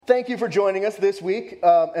Thank you for joining us this week.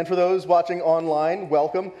 And for those watching online,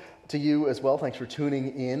 welcome to you as well. Thanks for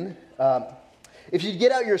tuning in. If you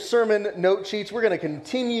get out your sermon note sheets, we're going to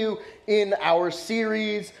continue in our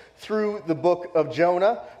series through the book of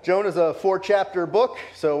Jonah. Jonah is a 4-chapter book,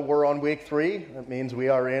 so we're on week 3. That means we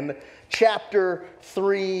are in chapter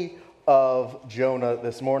 3 of Jonah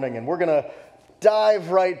this morning. And we're going to dive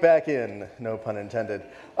right back in, no pun intended.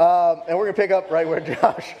 And we're going to pick up right where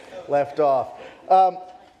Josh left off.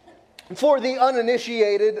 For the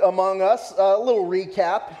uninitiated among us, a little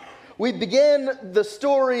recap. We began the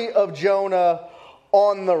story of Jonah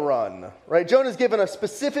on the run, right? Jonah's given a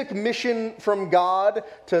specific mission from God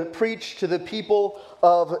to preach to the people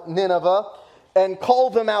of Nineveh and call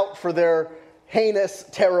them out for their heinous,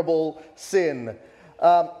 terrible sin.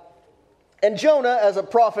 And Jonah, as a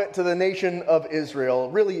prophet to the nation of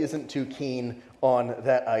Israel, really isn't too keen on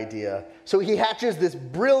that idea. So he hatches this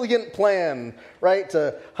brilliant plan, right,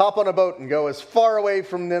 to hop on a boat and go as far away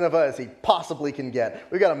from Nineveh as he possibly can get.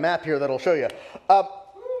 We've got a map here that'll show you.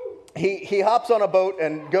 He hops on a boat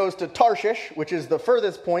and goes to Tarshish, which is the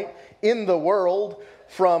furthest point in the world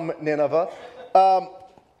from Nineveh.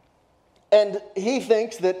 And he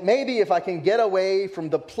thinks that maybe if I can get away from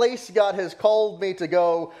the place God has called me to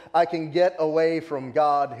go, I can get away from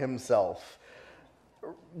God himself.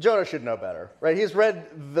 Jonah should know better, right? He's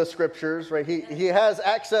read the scriptures, right? He has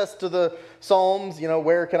access to the Psalms, you know,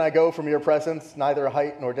 where can I go from your presence? Neither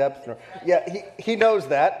height nor depth. He knows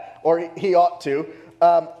that, or he ought to.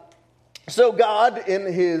 So God,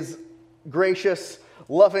 in his gracious,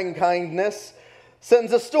 loving kindness,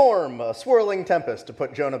 sends a storm, a swirling tempest, to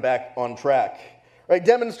put Jonah back on track, right?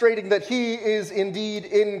 Demonstrating that he is indeed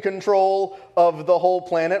in control of the whole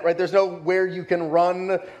planet, right? There's nowhere you can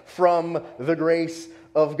run from the grace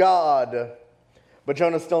of God. But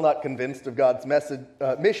Jonah's still not convinced of God's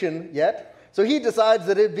mission yet, so he decides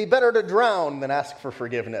that it'd be better to drown than ask for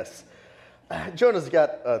forgiveness. Jonah's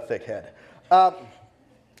got a thick head.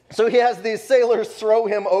 So he has these sailors throw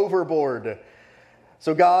him overboard.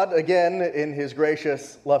 So God, again, in his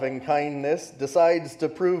gracious, loving kindness, decides to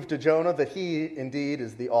prove to Jonah that he indeed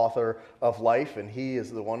is the author of life, and he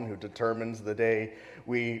is the one who determines the day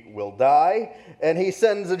we will die. And he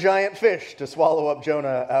sends a giant fish to swallow up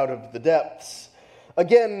Jonah out of the depths,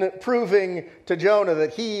 again proving to Jonah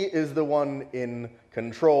that he is the one in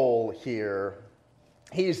control here.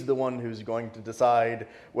 He's the one who's going to decide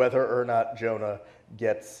whether or not Jonah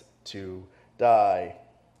gets to die.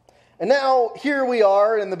 And now, here we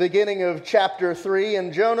are in the beginning of chapter 3,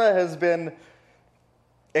 and Jonah has been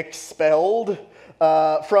expelled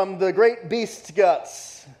from the great beast's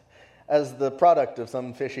guts as the product of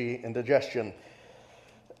some fishy indigestion.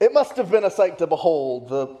 It must have been a sight to behold.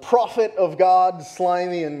 The prophet of God,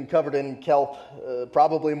 slimy and covered in kelp,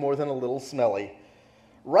 probably more than a little smelly,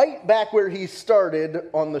 right back where he started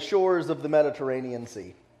on the shores of the Mediterranean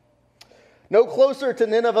Sea. No closer to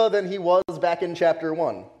Nineveh than he was back in chapter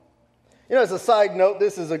 1. You know, as a side note,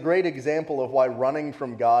 this is a great example of why running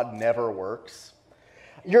from God never works.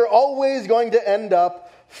 You're always going to end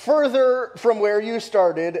up further from where you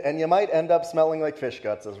started, and you might end up smelling like fish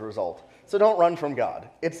guts as a result. So don't run from God.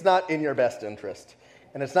 It's not in your best interest,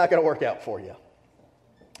 and it's not going to work out for you.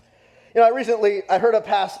 You know, I heard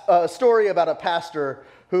a story about a pastor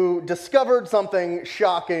who discovered something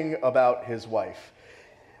shocking about his wife.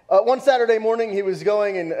 One Saturday morning, he was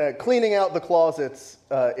going and cleaning out the closets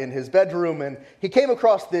in his bedroom, and he came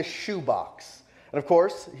across this shoebox. And of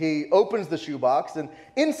course, he opens the shoebox, and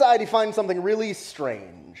inside he finds something really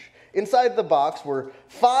strange. Inside the box were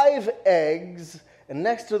 5 eggs, and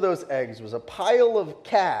next to those eggs was a pile of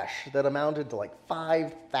cash that amounted to like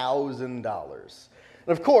 $5,000. And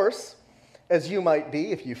of course, as you might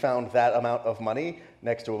be if you found that amount of money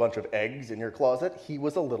next to a bunch of eggs in your closet, he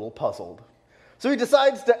was a little puzzled. So he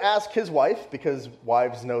decides to ask his wife, because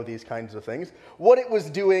wives know these kinds of things, what it was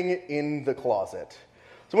doing in the closet.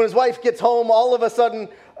 So when his wife gets home, all of a sudden,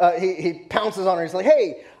 he pounces on her. He's like,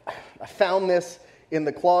 hey, I found this in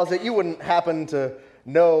the closet. You wouldn't happen to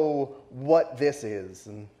know what this is.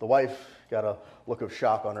 And the wife got a look of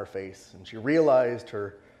shock on her face, and she realized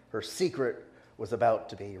her secret was about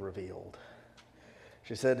to be revealed.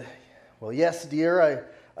 She said, well, yes, dear,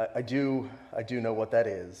 I do know what that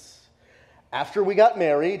is. After we got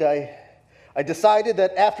married, I decided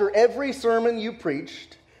that after every sermon you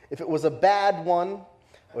preached, if it was a bad one,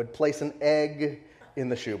 I would place an egg in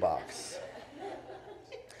the shoebox.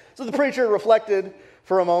 So the preacher reflected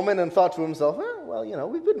for a moment and thought to himself, well, you know,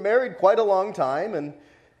 we've been married quite a long time, and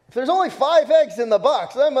if there's only 5 eggs in the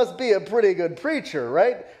box, I must be a pretty good preacher,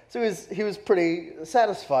 right? So he was pretty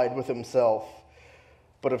satisfied with himself.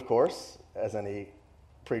 But of course, as any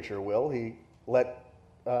preacher will. He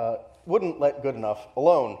wouldn't let good enough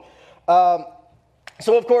alone.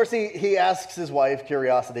 So, of course, he asks his wife,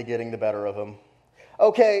 curiosity getting the better of him.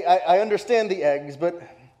 Okay, I understand the eggs, but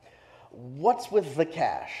what's with the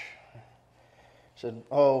cash? She said,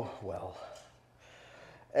 oh, well,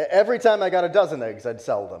 every time I got a dozen eggs, I'd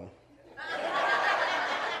sell them.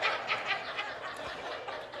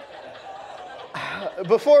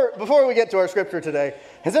 Before we get to our scripture today,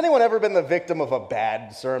 has anyone ever been the victim of a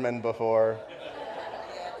bad sermon before?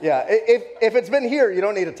 Yeah, if it's been here, you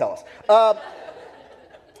don't need to tell us.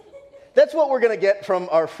 That's what we're going to get from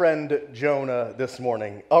our friend Jonah this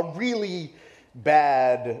morning. A really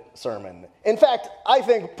bad sermon. In fact, I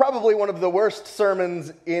think probably one of the worst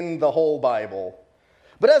sermons in the whole Bible.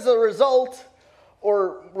 But as a result,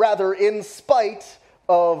 or rather in spite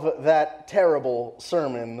of that terrible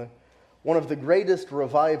sermon, one of the greatest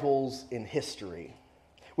revivals in history.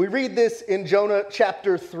 We read this in Jonah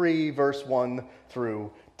chapter 3, verse 1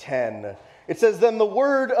 through 10. It says, "Then the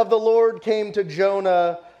word of the Lord came to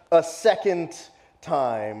Jonah a second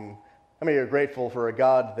time." I mean, you're grateful for a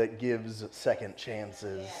God that gives second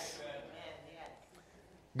chances.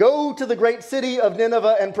 "Go to the great city of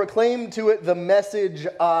Nineveh and proclaim to it the message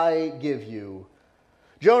I give you."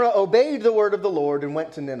 Jonah obeyed the word of the Lord and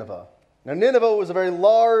went to Nineveh. Now, Nineveh was a very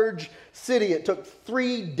large city. It took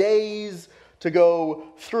 3 days to go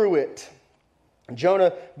through it.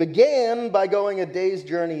 Jonah began by going a day's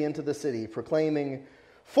journey into the city, proclaiming,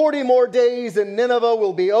 40 more days and Nineveh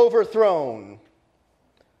will be overthrown.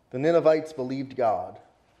 The Ninevites believed God.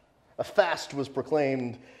 A fast was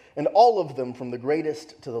proclaimed, and all of them, from the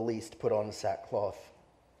greatest to the least, put on sackcloth.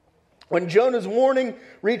 When Jonah's warning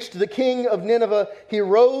reached the king of Nineveh, he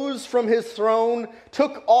rose from his throne,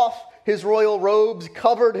 took off his royal robes,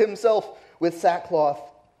 covered himself with sackcloth,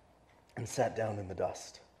 and sat down in the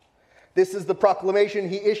dust. This is the proclamation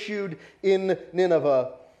he issued in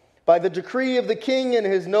Nineveh. By the decree of the king and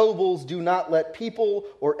his nobles, do not let people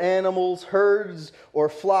or animals, herds or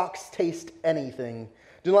flocks taste anything.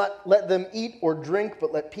 Do not let them eat or drink,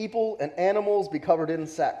 but let people and animals be covered in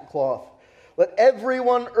sackcloth. Let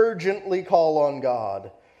everyone urgently call on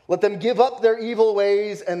God. Let them give up their evil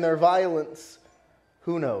ways and their violence.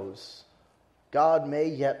 Who knows? God may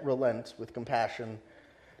yet relent with compassion,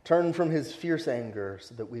 turn from his fierce anger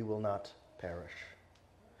so that we will not perish.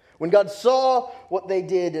 When God saw what they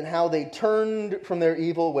did and how they turned from their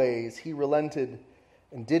evil ways, he relented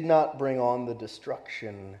and did not bring on the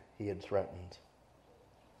destruction he had threatened.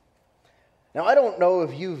 Now, I don't know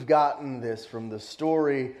if you've gotten this from the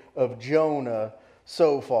story of Jonah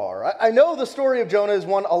so far. I know the story of Jonah is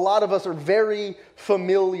one a lot of us are very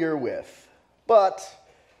familiar with, but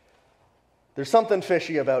there's something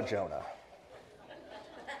fishy about Jonah.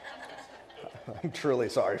 I'm truly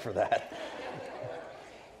sorry for that.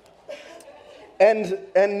 And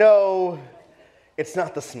no, it's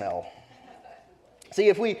not the smell. See,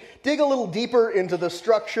 if we dig a little deeper into the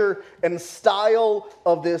structure and style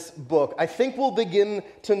of this book, I think we'll begin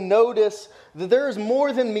to notice that there is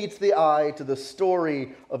more than meets the eye to the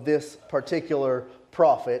story of this particular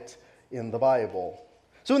prophet in the Bible.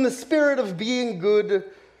 So in the spirit of being good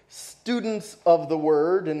students of the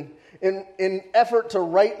Word and in effort to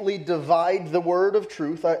rightly divide the word of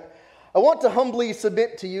truth, I want to humbly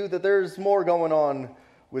submit to you that there's more going on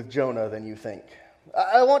with Jonah than you think.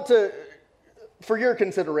 I want to, for your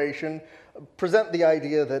consideration, present the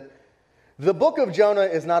idea that the book of Jonah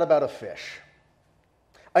is not about a fish.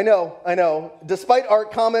 I know. Despite our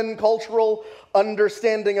common cultural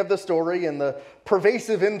understanding of the story and the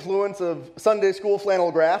pervasive influence of Sunday school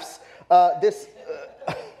flannel graphs,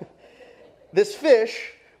 this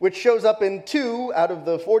fish, which shows up in 2 out of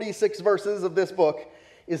the 46 verses of this book,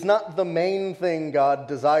 is not the main thing God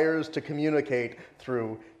desires to communicate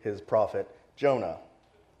through his prophet Jonah.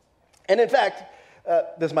 And in fact,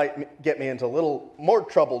 this might get me into a little more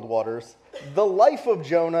troubled waters. The life of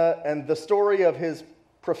Jonah and the story of his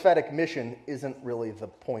prophetic mission isn't really the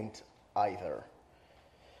point either.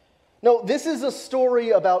 No, this is a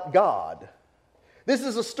story about God. This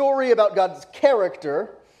is a story about God's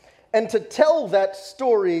character. And to tell that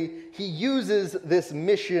story, he uses this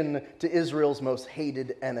mission to Israel's most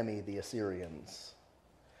hated enemy, the Assyrians.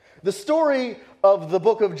 The story of the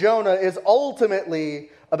book of Jonah is ultimately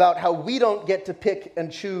about how we don't get to pick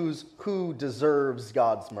and choose who deserves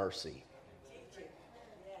God's mercy.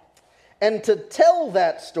 And to tell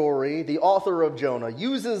that story, the author of Jonah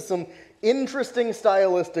uses some interesting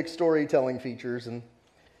stylistic storytelling features. And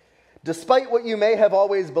despite what you may have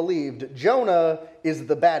always believed, Jonah is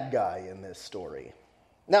the bad guy in this story.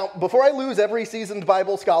 Now, before I lose every seasoned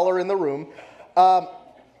Bible scholar in the room,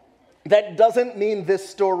 that doesn't mean this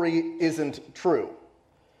story isn't true.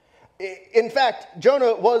 In fact,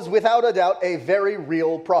 Jonah was without a doubt a very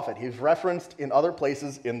real prophet. He's referenced in other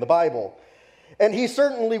places in the Bible. And he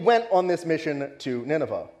certainly went on this mission to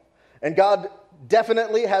Nineveh. And God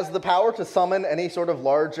definitely has the power to summon any sort of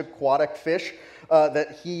large aquatic fish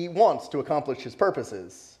that he wants to accomplish his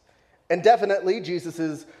purposes. And definitely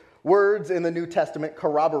Jesus' words in the New Testament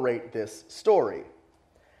corroborate this story.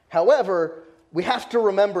 However, we have to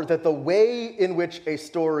remember that the way in which a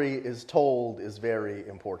story is told is very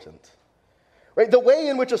important. Right? The way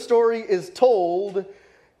in which a story is told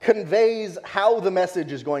conveys how the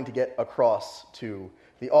message is going to get across to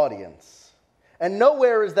the audience. And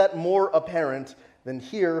nowhere is that more apparent than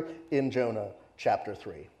here in Jonah chapter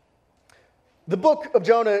 3. The book of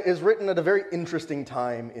Jonah is written at a very interesting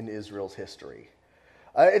time in Israel's history.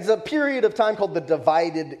 It's a period of time called the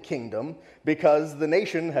Divided Kingdom because the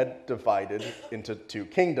nation had divided into two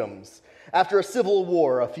kingdoms after a civil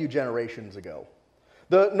war a few generations ago.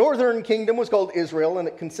 The northern kingdom was called Israel, and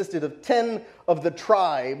it consisted of 10 of the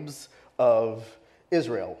tribes of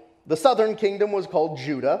Israel. The southern kingdom was called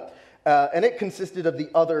Judah, and it consisted of the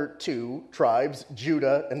other two tribes,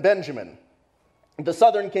 Judah and Benjamin. The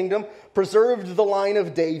southern kingdom preserved the line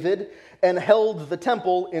of David and held the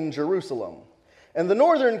temple in Jerusalem. And the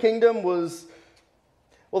northern kingdom was,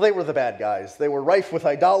 well, they were the bad guys. They were rife with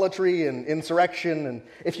idolatry and insurrection. And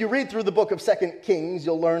if you read through the book of 2 Kings,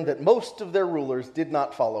 you'll learn that most of their rulers did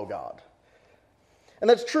not follow God. And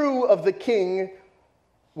that's true of the king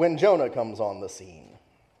when Jonah comes on the scene.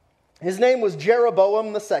 His name was Jeroboam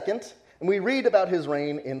II, and we read about his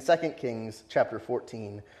reign in 2 Kings chapter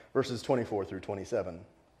 14, verses 24 through 27.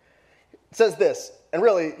 It says this, and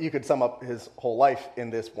really you could sum up his whole life in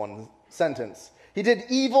this one sentence. He did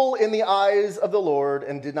evil in the eyes of the Lord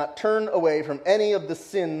and did not turn away from any of the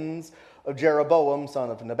sins of Jeroboam,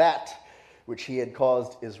 son of Nebat, which he had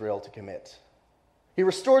caused Israel to commit. He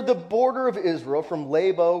restored the border of Israel from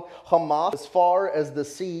Labo Hamath as far as the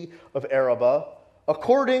sea of Arabah,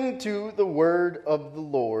 according to the word of the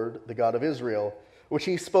Lord, the God of Israel, which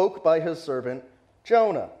he spoke by his servant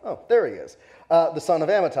Jonah. Oh, there he is. The son of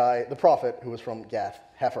Amittai, the prophet who was from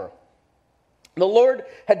Gath-Hepher. The Lord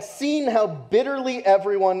had seen how bitterly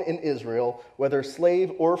everyone in Israel, whether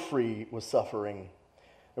slave or free, was suffering.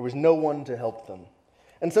 There was no one to help them.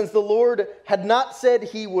 And since the Lord had not said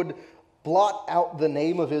he would blot out the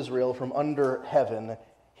name of Israel from under heaven,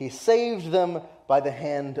 he saved them by the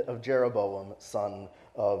hand of Jeroboam, son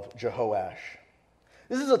of Jehoash.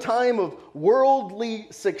 This is a time of worldly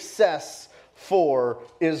success for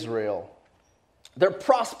Israel. They're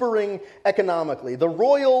prospering economically. The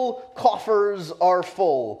royal coffers are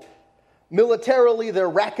full. Militarily, they're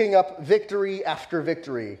racking up victory after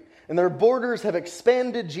victory. And their borders have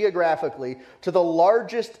expanded geographically to the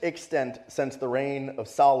largest extent since the reign of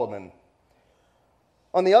Solomon.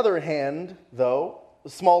 On the other hand, though,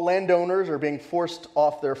 small landowners are being forced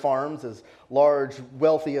off their farms as large,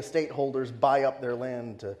 wealthy estate holders buy up their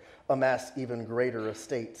land to amass even greater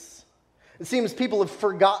estates. It seems people have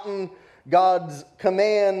forgotten God's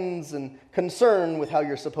commands and concern with how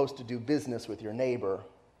you're supposed to do business with your neighbor.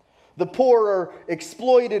 The poor are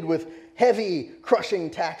exploited with heavy,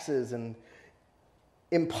 crushing taxes, and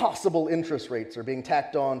impossible interest rates are being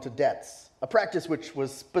tacked on to debts, a practice which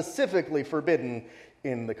was specifically forbidden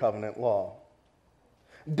in the covenant law.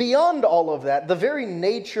 Beyond all of that, the very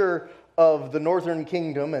nature of the northern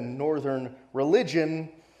kingdom and northern religion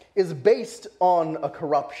is based on a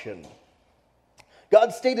corruption.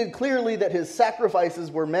 God stated clearly that his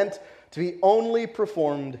sacrifices were meant to be only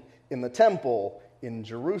performed in the temple in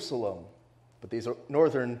Jerusalem. But these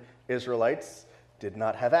northern Israelites did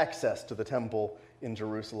not have access to the temple in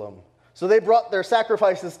Jerusalem. So they brought their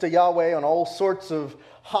sacrifices to Yahweh on all sorts of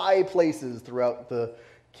high places throughout the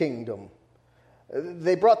kingdom.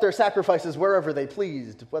 They brought their sacrifices wherever they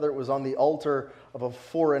pleased, whether it was on the altar of a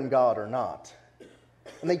foreign god or not.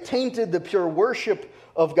 And they tainted the pure worship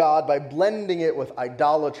of God by blending it with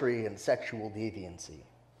idolatry and sexual deviancy.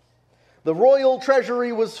 The royal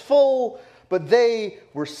treasury was full, but they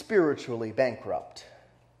were spiritually bankrupt.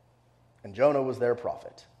 And Jonah was their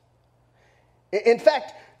prophet. In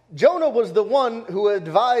fact, Jonah was the one who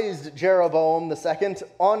advised Jeroboam II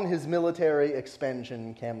on his military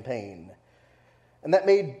expansion campaign. And that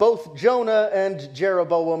made both Jonah and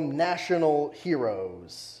Jeroboam national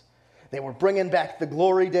heroes. They were bringing back the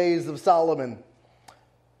glory days of Solomon.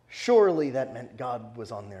 Surely that meant God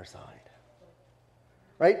was on their side.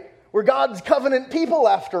 Right? We're God's covenant people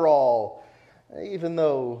after all, even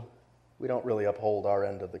though we don't really uphold our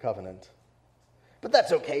end of the covenant. But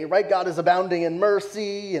that's okay, right? God is abounding in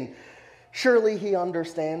mercy, and Surely he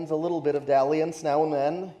understands a little bit of dalliance now and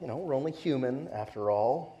then. We're only human after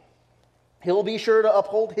all. He'll be sure to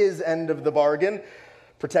uphold his end of the bargain,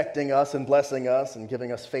 protecting us and blessing us and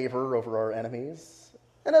giving us favor over our enemies.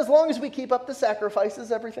 And as long as we keep up the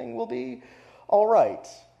sacrifices, everything will be all right.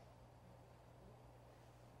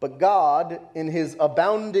 But God, in his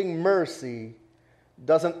abounding mercy,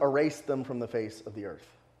 doesn't erase them from the face of the earth.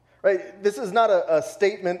 Right? This is not a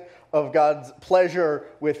statement of God's pleasure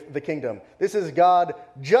with the kingdom. This is God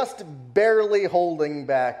just barely holding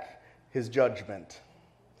back his judgment.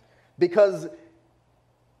 Because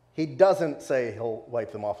he doesn't say he'll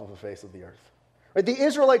wipe them off of the face of the earth. Right? The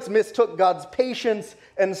Israelites mistook God's patience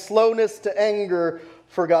and slowness to anger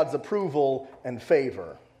for God's approval and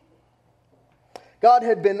favor. God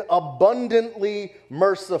had been abundantly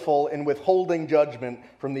merciful in withholding judgment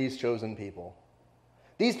from these chosen people.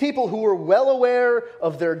 These people who were well aware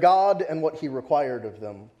of their God and what he required of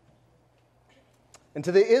them. And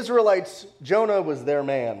to the Israelites, Jonah was their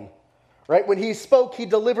man. Right? When he spoke, he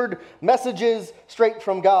delivered messages straight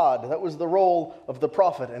from God. That was the role of the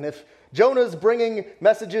prophet. And if Jonah's bringing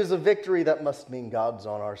messages of victory, that must mean God's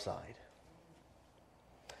on our side.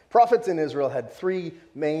 Prophets in Israel had three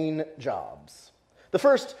main jobs. The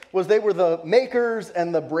first was they were the makers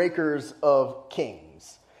and the breakers of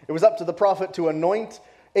kings. It was up to the prophet to anoint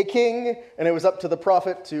a king, and it was up to the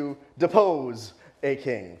prophet to depose a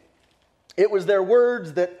king. It was their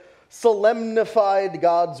words that solemnified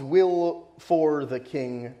God's will for the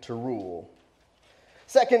king to rule.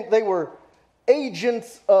 Second, they were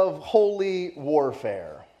agents of holy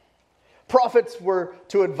warfare. Prophets were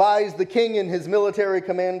to advise the king and his military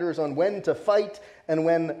commanders on when to fight and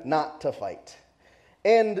when not to fight.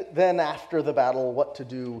 And then after the battle, what to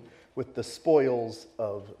do with the spoils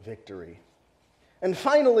of victory. And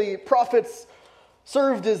finally, prophets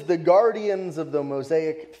served as the guardians of the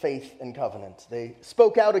Mosaic faith and covenant. They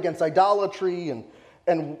spoke out against idolatry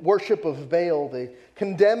and worship of Baal. They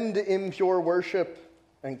condemned impure worship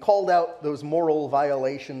and called out those moral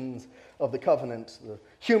violations of the covenant, the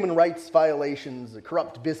human rights violations, the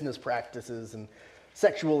corrupt business practices, and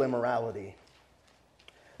sexual immorality.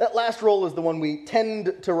 That last role is the one we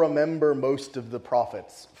tend to remember most of the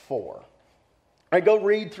prophets for. Go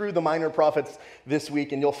read through the minor prophets this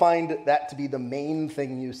week, and you'll find that to be the main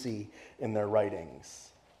thing you see in their writings.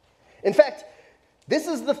 In fact, this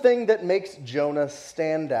is the thing that makes Jonah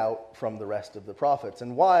stand out from the rest of the prophets,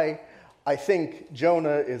 and why I think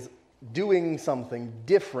Jonah is doing something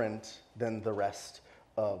different than the rest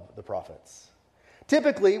of the prophets.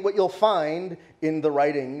 Typically, what you'll find in the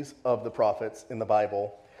writings of the prophets in the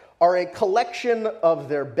Bible are a collection of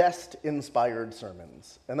their best inspired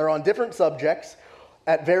sermons. And they're on different subjects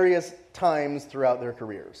at various times throughout their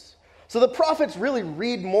careers. So the prophets really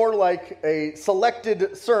read more like a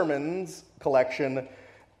selected sermons collection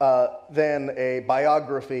than a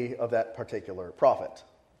biography of that particular prophet.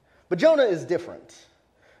 But Jonah is different.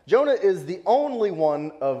 Jonah is the only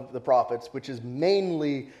one of the prophets which is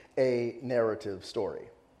mainly a narrative story.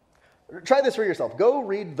 Try this for yourself. Go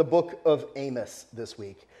read the book of Amos this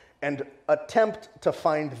week and attempt to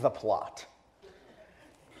find the plot.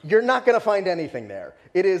 You're not going to find anything there.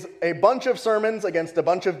 It is a bunch of sermons against a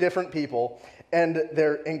bunch of different people, and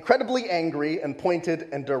they're incredibly angry and pointed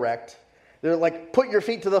and direct. They're like put your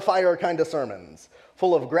feet to the fire kind of sermons,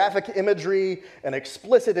 full of graphic imagery and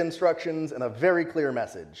explicit instructions and a very clear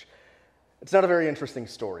message. It's not a very interesting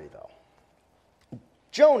story, though.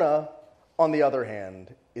 Jonah, on the other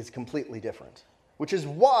hand, is completely different, which is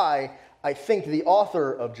why I think the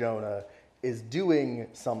author of Jonah is doing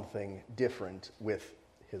something different with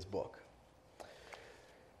his book.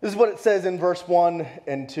 This is what it says in verse 1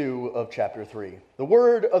 and 2 of chapter 3. The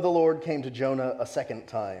word of the Lord came to Jonah a second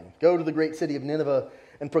time. Go to the great city of Nineveh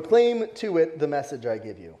and proclaim to it the message I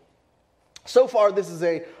give you. So far, this is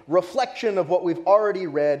a reflection of what we've already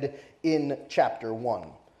read in chapter 1.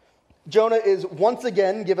 Jonah is once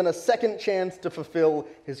again given a second chance to fulfill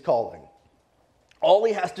his calling. All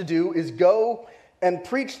he has to do is go and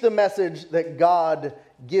preach the message that God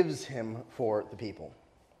gives him for the people.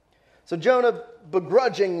 So Jonah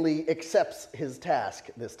begrudgingly accepts his task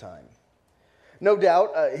this time. No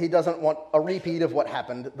doubt, he doesn't want a repeat of what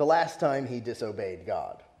happened the last time he disobeyed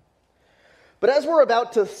God. But as we're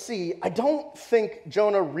about to see, I don't think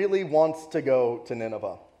Jonah really wants to go to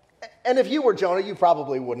Nineveh. And if you were Jonah, you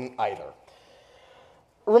probably wouldn't either.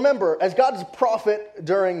 Remember, as God's prophet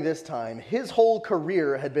during this time, his whole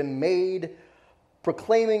career had been made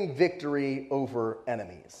proclaiming victory over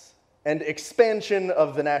enemies and expansion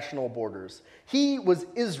of the national borders. He was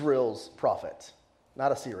Israel's prophet,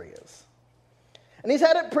 not Assyria's. And he's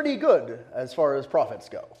had it pretty good as far as prophets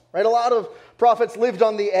go, right? A lot of prophets lived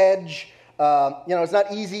on the edge. It's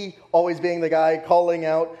not easy always being the guy calling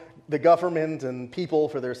out the government and people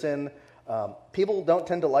for their sin. People don't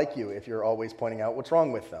tend to like you if you're always pointing out what's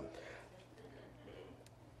wrong with them.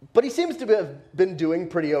 But he seems to have been doing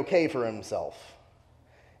pretty okay for himself.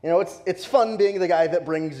 It's fun being the guy that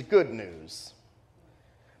brings good news.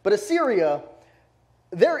 But Assyria,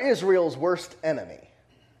 they're Israel's worst enemy,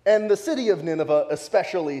 and the city of Nineveh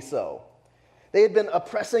especially so. They had been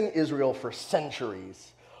oppressing Israel for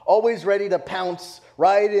centuries, always ready to pounce,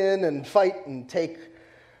 ride in and fight and take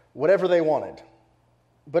whatever they wanted.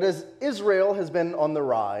 But as Israel has been on the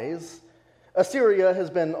rise, Assyria has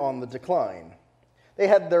been on the decline. They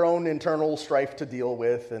had their own internal strife to deal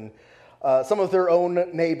with, and some of their own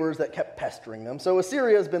neighbors that kept pestering them. So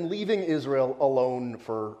Assyria has been leaving Israel alone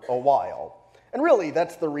for a while. And really,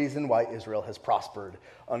 that's the reason why Israel has prospered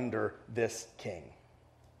under this king.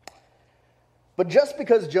 But just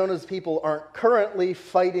because Jonah's people aren't currently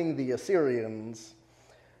fighting the Assyrians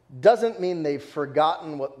doesn't mean they've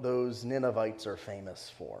forgotten what those Ninevites are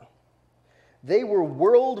famous for. They were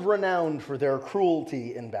world-renowned for their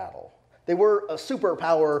cruelty in battle. They were a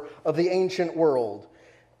superpower of the ancient world.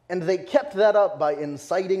 And they kept that up by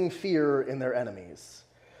inciting fear in their enemies.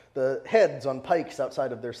 The heads on pikes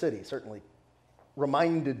outside of their city certainly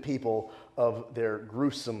reminded people of their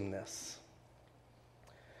gruesomeness.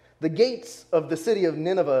 The gates of the city of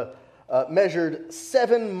Nineveh measured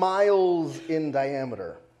 7 miles in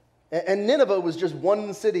diameter. And Nineveh was just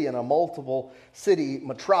one city in a multiple city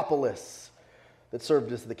metropolis that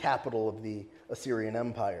served as the capital of the Assyrian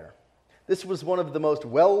Empire. This was one of the most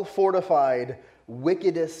well-fortified,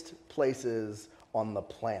 wickedest places on the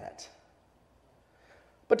planet.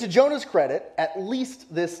 But to Jonah's credit, at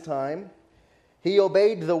least this time, he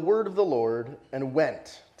obeyed the word of the Lord and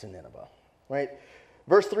went to Nineveh. Right?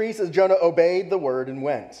 Verse 3 says Jonah obeyed the word and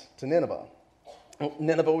went to Nineveh.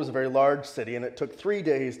 Nineveh was a very large city, and it took 3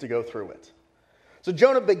 days to go through it. So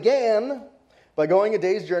Jonah began by going a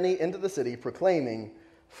day's journey into the city, proclaiming,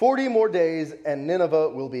 40 more days and Nineveh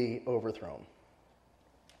will be overthrown.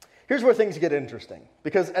 Here's where things get interesting,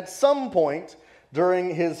 because at some point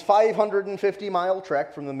during his 550-mile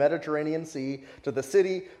trek from the Mediterranean Sea to the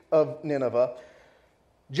city of Nineveh,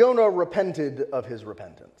 Jonah repented of his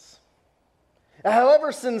repentance.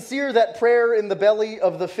 However sincere that prayer in the belly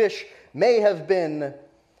of the fish may have been,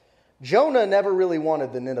 Jonah never really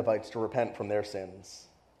wanted the Ninevites to repent from their sins.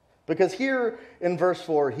 Because here in verse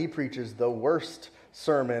 4, he preaches the worst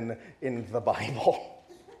sermon in the Bible.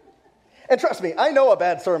 And trust me, I know a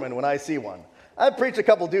bad sermon when I see one. I've preached a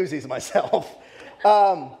couple doozies myself.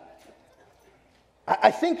 I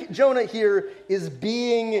think Jonah here is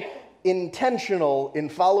being intentional in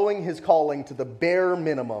following his calling to the bare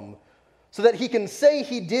minimum so that he can say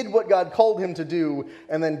he did what God called him to do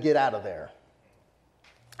and then get out of there.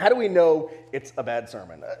 How do we know it's a bad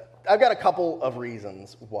sermon? I've got a couple of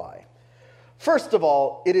reasons why. First of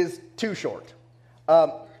all, it is too short.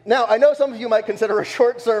 Now, I know some of you might consider a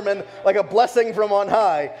short sermon like a blessing from on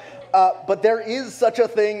high, but there is such a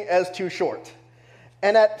thing as too short.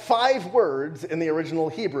 And at 5 words in the original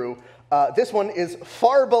Hebrew, this one is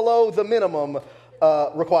far below the minimum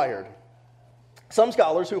required. Some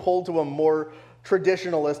scholars who hold to a more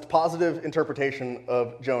traditionalist, positive interpretation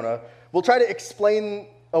of Jonah will try to explain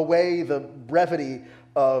away the brevity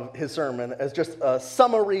of his sermon as just a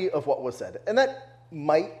summary of what was said. And that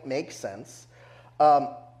might make sense.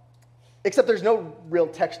 Except there's no real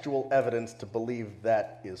textual evidence to believe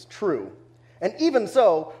that is true. And even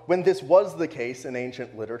so, when this was the case in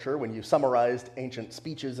ancient literature, when you summarized ancient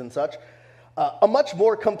speeches and such, a much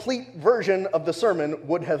more complete version of the sermon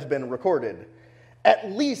would have been recorded.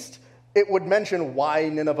 At least it would mention why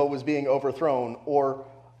Nineveh was being overthrown or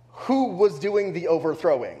who was doing the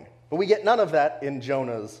overthrowing. But we get none of that in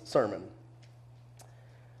Jonah's sermon.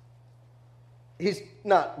 He's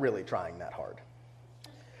not really trying that hard.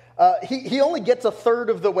 He only gets a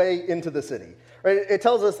third of the way into the city. Right? It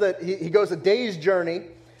tells us that he goes a day's journey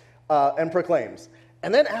and proclaims.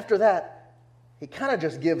 And then after that, he kind of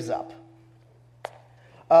just gives up.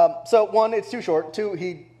 So 1, it's too short. 2,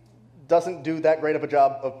 he doesn't do that great of a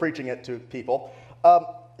job of preaching it to people.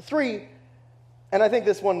 3, and I think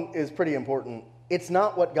this one is pretty important, it's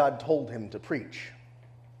not what God told him to preach.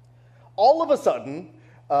 All of a sudden,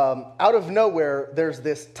 out of nowhere, there's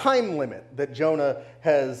this time limit that Jonah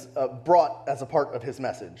has brought as a part of his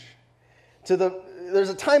message. There's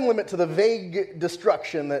a time limit to the vague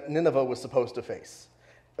destruction that Nineveh was supposed to face.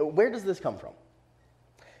 Where does this come from?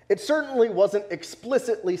 It certainly wasn't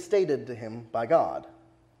explicitly stated to him by God.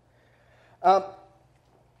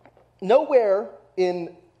 Nowhere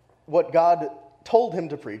in what God told him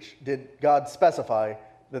to preach did God specify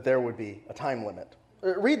that there would be a time limit.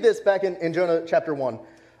 Read this back in Jonah chapter 1,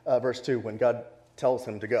 verse 2, when God tells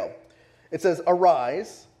him to go. It says,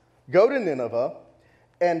 "Arise, go to Nineveh,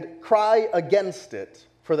 and cry against it,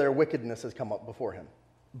 for their wickedness has come up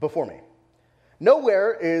before me."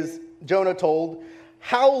 Nowhere is Jonah told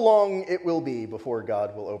how long it will be before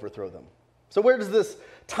God will overthrow them. So where does this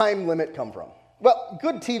time limit come from? Well,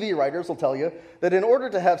 good TV writers will tell you that in order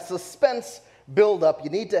to have suspense build up, you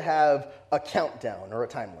need to have a countdown or a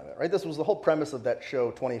time limit, right? This was the whole premise of that show,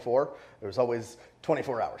 24. There was always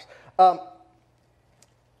 24 hours.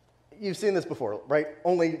 You've seen this before, right?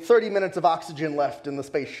 Only 30 minutes of oxygen left in the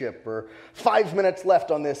spaceship, or 5 minutes left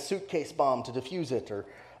on this suitcase bomb to defuse it, or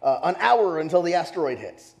an hour until the asteroid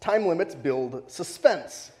hits. Time limits build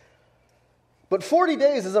suspense. But 40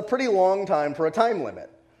 days is a pretty long time for a time limit.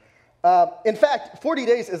 In fact, 40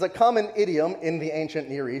 days is a common idiom in the ancient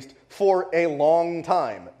Near East for a long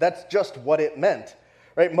time. That's just what it meant,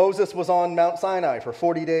 right? Moses was on Mount Sinai for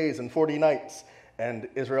 40 days and 40 nights, and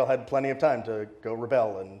Israel had plenty of time to go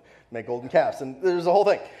rebel and make golden calves, and there's a whole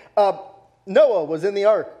thing. Noah was in the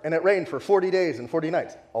ark, and it rained for 40 days and 40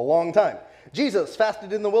 nights, a long time. Jesus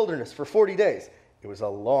fasted in the wilderness for 40 days. It was a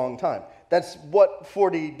long time. That's what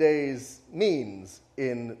 40 days means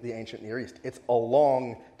in the ancient Near East. It's a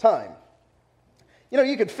long time. You know,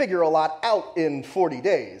 you could figure a lot out in 40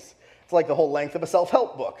 days. It's like the whole length of a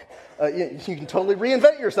self-help book. You can totally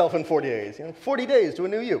reinvent yourself in 40 days. 40 days to a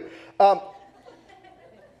new you. But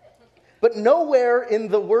nowhere in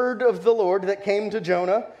the word of the Lord that came to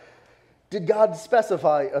Jonah did God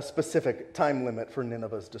specify a specific time limit for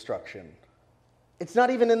Nineveh's destruction. It's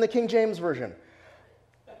not even in the King James Version.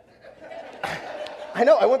 I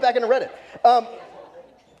know, I went back and read it.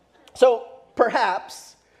 So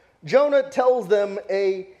perhaps Jonah tells them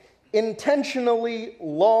a intentionally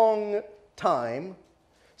long time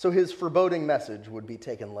so his foreboding message would be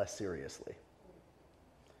taken less seriously.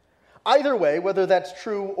 Either way, whether that's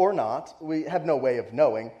true or not, we have no way of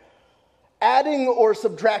knowing. Adding or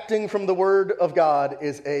subtracting from the Word of God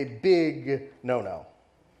is a big no-no,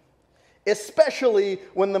 especially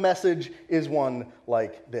when the message is one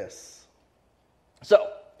like this. So,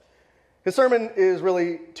 his sermon is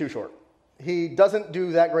really too short. He doesn't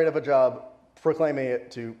do that great of a job proclaiming it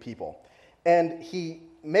to people. And he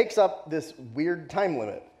makes up this weird time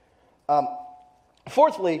limit.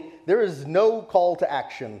 Fourthly, there is no call to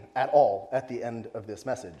action at all at the end of this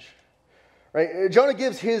message. Right? Jonah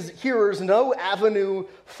gives his hearers no avenue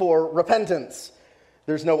for repentance.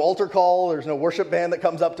 There's no altar call. There's no worship band that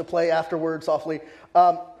comes up to play afterward softly.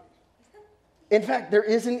 In fact, there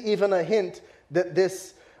isn't even a hint that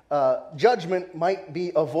this judgment might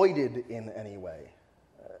be avoided in any way.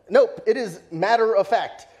 Nope, it is matter of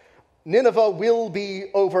fact. Nineveh will be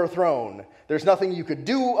overthrown. There's nothing you could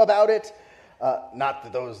do about it. Not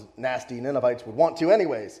that those nasty Ninevites would want to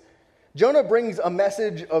anyways. Jonah brings a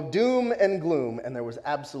message of doom and gloom, and there was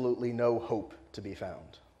absolutely no hope to be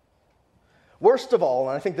found. Worst of all,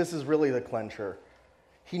 and I think this is really the clincher,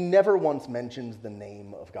 he never once mentions the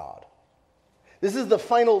name of God. This is the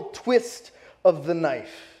final twist of the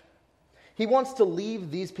knife. He wants to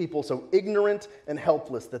leave these people so ignorant and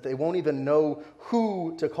helpless that they won't even know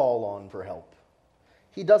who to call on for help.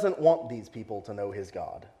 He doesn't want these people to know his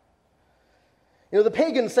God. You know, the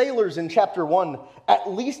pagan sailors in chapter 1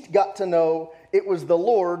 at least got to know it was the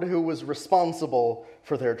Lord who was responsible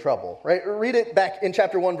for their trouble, right? Read it back in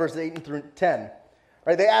chapter 1, verses 8 through 10.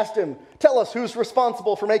 Right? They asked him, "Tell us who's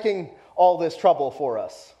responsible for making all this trouble for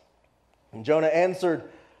us." And Jonah answered,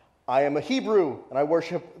 "I am a Hebrew, and I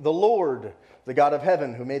worship the Lord, the God of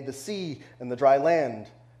heaven, who made the sea and the dry land."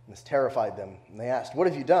 And this terrified them. And they asked, "What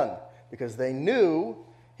have you done?" Because they knew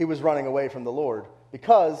he was running away from the Lord,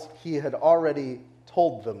 because he had already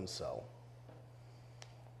told them so.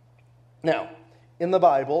 Now, in the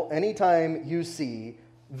Bible, anytime you see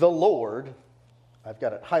the Lord, I've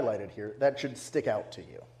got it highlighted here, that should stick out to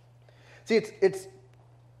you. See, it's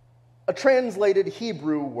a translated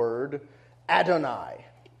Hebrew word, Adonai.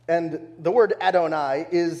 And the word Adonai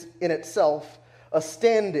is in itself a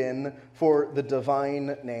stand-in for the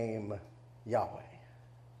divine name Yahweh.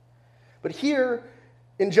 But here,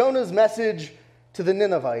 in Jonah's message to the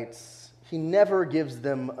Ninevites, he never gives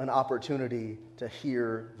them an opportunity to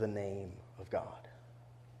hear the name of God.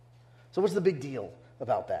 So what's the big deal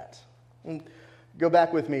about that? Go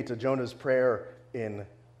back with me to Jonah's prayer in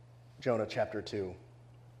Jonah chapter 2.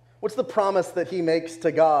 What's the promise that he makes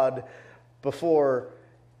to God before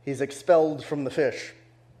he's expelled from the fish?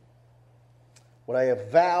 "What I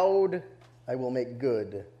have vowed, I will make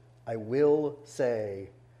good. I will say,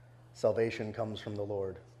 salvation comes from the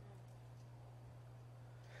Lord.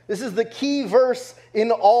 This is the key verse in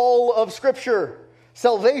all of Scripture.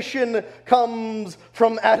 Salvation comes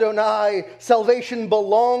from Adonai. Salvation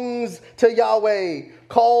belongs to Yahweh.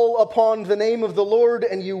 Call upon the name of the Lord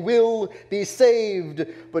and you will be saved.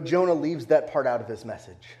 But Jonah leaves that part out of his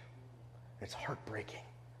message. It's heartbreaking.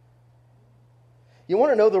 You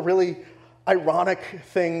want to know the really ironic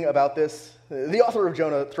thing about this? The author of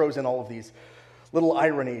Jonah throws in all of these little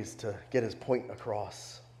ironies to get his point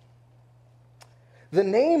across. The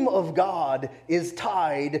name of God is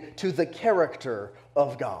tied to the character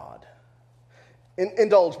of God.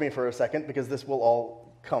 Indulge me for a second because this will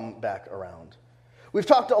all come back around. We've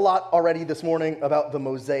talked a lot already this morning about the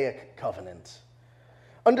Mosaic covenant.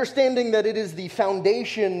 Understanding that it is the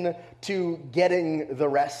foundation to getting the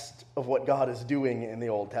rest of what God is doing in the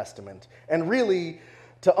Old Testament. And really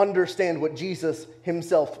to understand what Jesus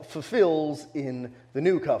himself fulfills in the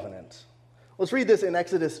New Covenant. Let's read this in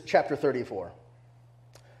Exodus chapter 34.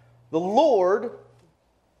 The Lord,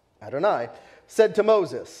 Adonai, said to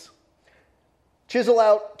Moses, "Chisel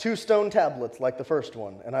out 2 stone tablets like the first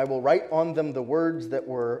one, and I will write on them the words that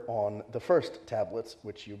were on the first tablets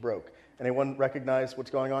which you broke." Anyone recognize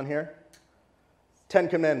what's going on here? 10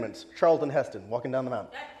 Commandments. Charlton Heston walking down the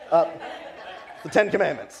mountain. The 10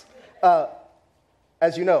 Commandments.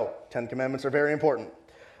 As you know, 10 Commandments are very important.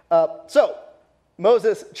 So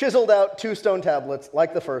Moses chiseled out 2 stone tablets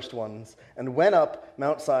like the first ones and went up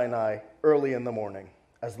Mount Sinai early in the morning,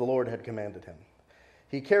 as the Lord had commanded him.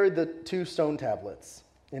 He carried the 2 stone tablets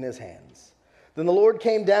in his hands. Then the Lord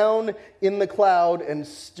came down in the cloud and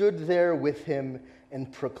stood there with him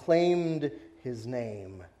and proclaimed his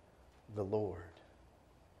name, the Lord,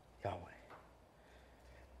 Yahweh.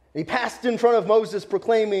 He passed in front of Moses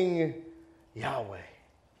proclaiming, Yahweh,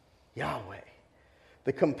 Yahweh,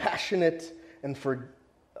 the compassionate and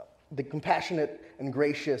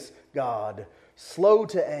gracious God, slow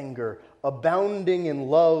to anger, abounding in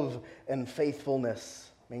love and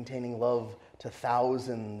faithfulness, maintaining love to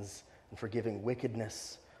thousands, and forgiving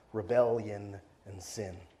wickedness, rebellion, and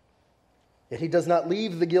sin. Yet he does not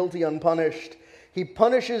leave the guilty unpunished. He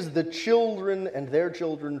punishes the children and their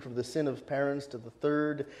children for the sin of parents to the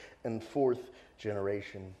 3rd and 4th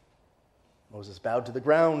generation. Moses bowed to the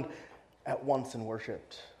ground at once and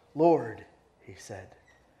worshipped. "Lord," he said,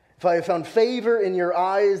 "if I have found favor in your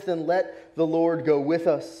eyes, then let the Lord go with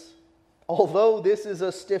us. Although this is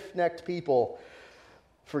a stiff-necked people,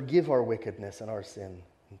 forgive our wickedness and our sin,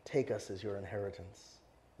 and take us as your inheritance."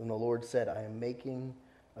 Then the Lord said, "I am making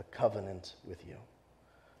a covenant with you.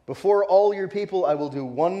 Before all your people I will do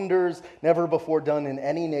wonders never before done in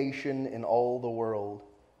any nation in all the world.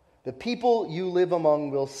 The people you live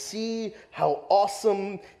among will see how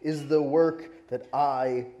awesome is the work that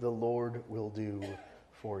I, the Lord, will do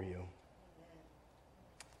for you."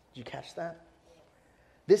 Did you catch that?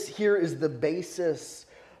 This here is the basis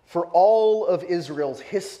for all of Israel's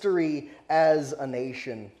history as a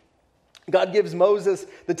nation. God gives Moses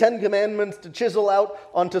the 10 Commandments to chisel out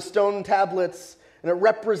onto stone tablets, and it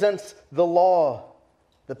represents the law,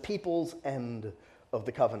 the people's end of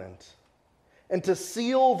the covenant. And to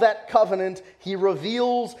seal that covenant, he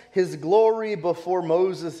reveals his glory before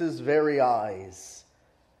Moses' very eyes.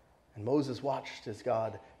 And Moses watched as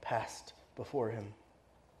God passed before him.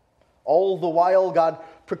 All the while, God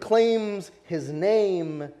proclaims his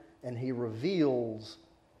name, and he reveals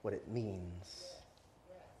what it means.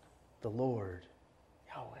 The Lord,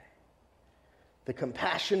 Yahweh. The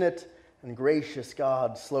compassionate and gracious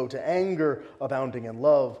God, slow to anger, abounding in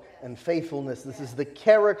love and faithfulness. This is the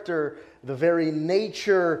character, the very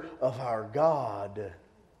nature of our God.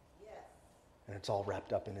 And it's all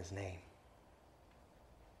wrapped up in his name.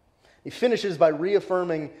 He finishes by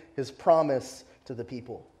reaffirming his promise to the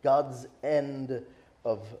people, God's end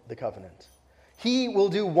of the covenant. He will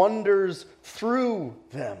do wonders through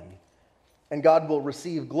them, and God will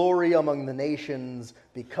receive glory among the nations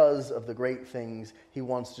because of the great things he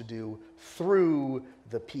wants to do through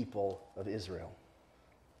the people of Israel.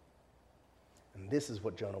 And this is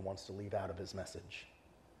what Jonah wants to leave out of his message.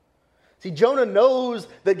 See, Jonah knows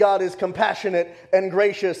that God is compassionate and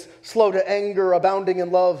gracious, slow to anger, abounding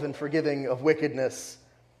in love, and forgiving of wickedness.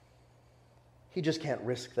 He just can't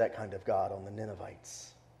risk that kind of God on the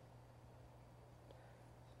Ninevites.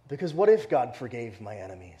 Because what if God forgave my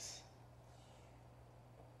enemies?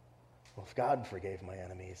 Well, if God forgave my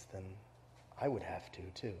enemies, then I would have to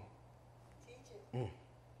too. Teach it.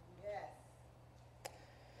 Yes.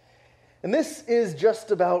 And this is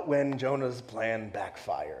just about when Jonah's plan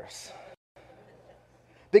backfires.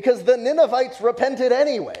 Because the Ninevites repented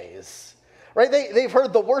anyways. Right? They've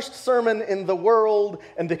heard the worst sermon in the world,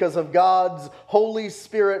 and because of God's Holy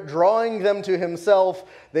Spirit drawing them to himself,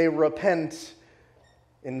 they repent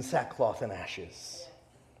in sackcloth and ashes.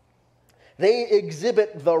 They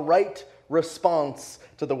exhibit the right response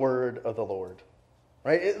to the word of the Lord.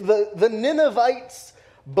 Right? The Ninevites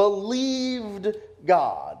believed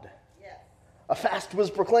God. Yes. A fast was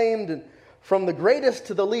proclaimed, and from the greatest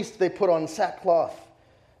to the least they put on sackcloth.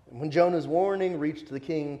 And when Jonah's warning reached the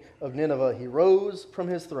king of Nineveh, he rose from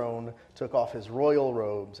his throne, took off his royal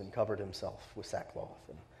robes, and covered himself with sackcloth,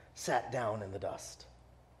 and sat down in the dust.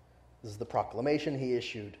 This is the proclamation he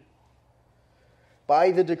issued.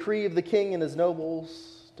 By the decree of the king and his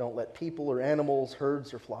nobles, don't let people or animals,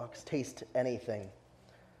 herds or flocks taste anything.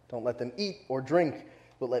 Don't let them eat or drink,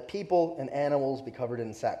 but let people and animals be covered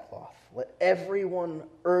in sackcloth. Let everyone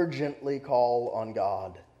urgently call on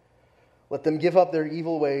God. Let them give up their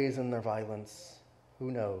evil ways and their violence.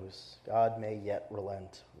 Who knows? God may yet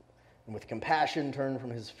relent, and with compassion turn from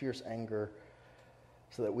his fierce anger,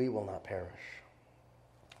 so that we will not perish.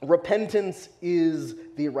 Repentance is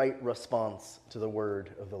the right response to the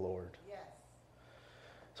word of the Lord. Yes.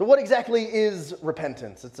 So what exactly is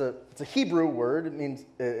repentance? It's a Hebrew word. It means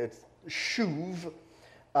it's shuv.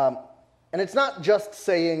 And it's not just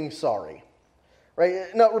saying sorry. Right?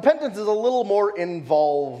 No, repentance is a little more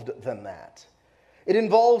involved than that. It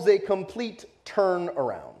involves a complete turn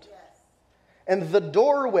around. Yes. And the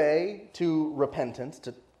doorway to repentance,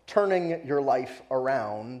 to turning your life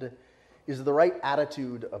around, is the right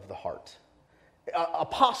attitude of the heart. A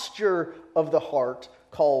posture of the heart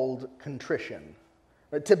called contrition.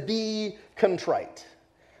 Right? To be contrite.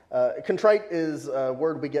 Contrite is a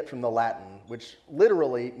word we get from the Latin, which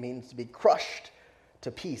literally means to be crushed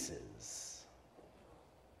to pieces.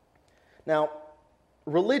 Now,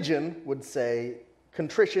 religion would say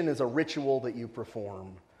contrition is a ritual that you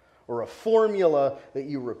perform, or a formula that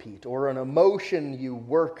you repeat, or an emotion you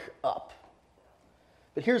work up.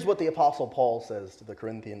 But here's what the Apostle Paul says to the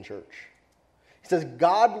Corinthian church. He says,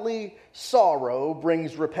 godly sorrow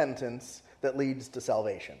brings repentance that leads to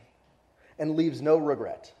salvation and leaves no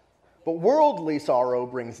regret. But worldly sorrow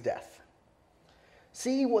brings death.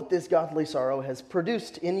 See what this godly sorrow has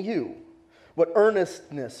produced in you. What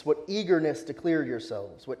earnestness, what eagerness to clear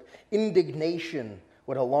yourselves, what indignation,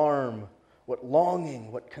 what alarm, what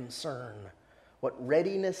longing, what concern, what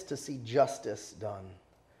readiness to see justice done.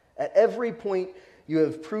 At every point, you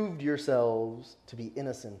have proved yourselves to be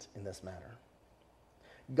innocent in this matter.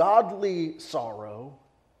 Godly sorrow,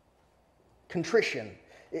 contrition,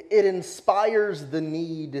 it inspires the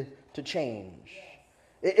need to change.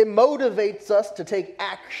 It motivates us to take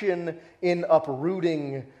action in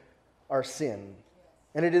uprooting our sin.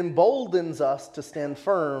 And it emboldens us to stand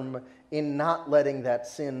firm in not letting that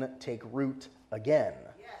sin take root again.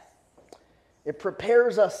 Yes. It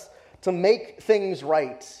prepares us to make things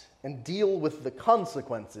right and deal with the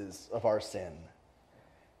consequences of our sin.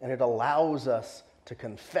 And it allows us to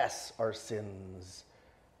confess our sins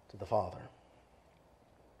to the Father.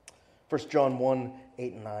 1 John 1,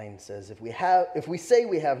 8 and 9 says, if we say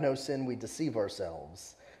we have no sin, we deceive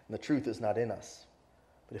ourselves, and the truth is not in us.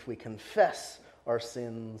 But if we confess our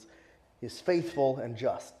sins, he is faithful and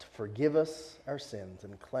just to forgive us our sins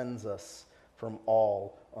and cleanse us from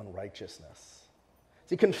all unrighteousness.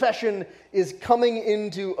 See, confession is coming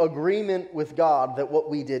into agreement with God that what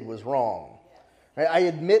we did was wrong. Right? I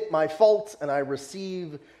admit my faults and I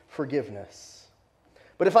receive forgiveness.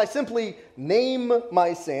 But if I simply name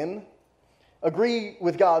my sin, agree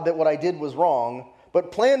with God that what I did was wrong,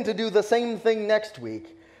 but plan to do the same thing next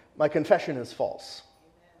week, my confession is false.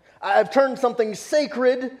 I've turned something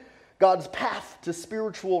sacred, God's path to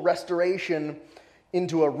spiritual restoration,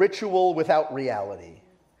 into a ritual without reality.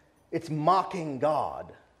 It's mocking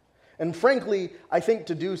God. And frankly, I think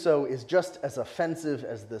to do so is just as offensive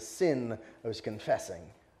as the sin I was confessing.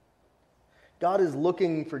 God is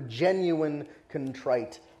looking for genuine,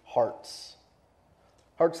 contrite hearts.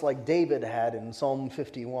 Hearts like David had in Psalm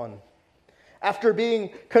 51. After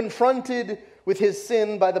being confronted with his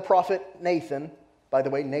sin by the prophet Nathan, by the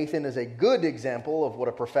way, Nathan is a good example of what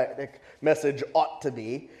a prophetic message ought to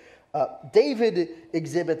be, David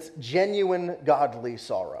exhibits genuine godly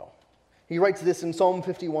sorrow. He writes this in Psalm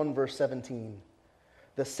 51, verse 17.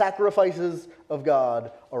 The sacrifices of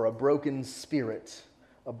God are a broken spirit,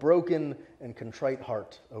 a broken and contrite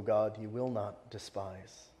heart, O God, you will not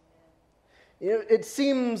despise. It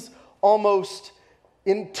seems almost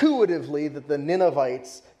intuitively that the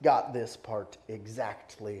Ninevites got this part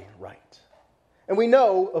exactly right. And we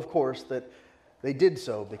know, of course, that they did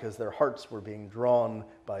so because their hearts were being drawn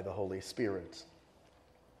by the Holy Spirit.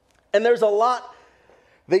 And there's a lot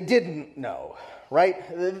They didn't know,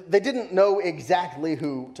 right? They didn't know exactly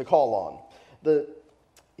who to call on. The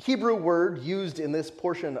Hebrew word used in this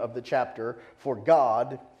portion of the chapter for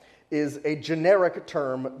God is a generic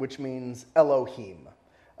term which means Elohim.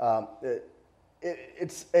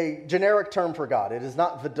 It's a generic term for God. It is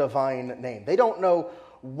not the divine name. They don't know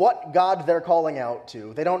what God they're calling out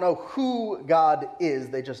to. They don't know who God is.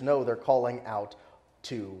 They just know they're calling out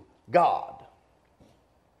to God.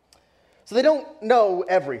 So they don't know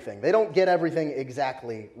everything. They don't get everything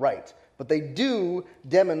exactly right. But they do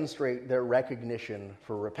demonstrate their recognition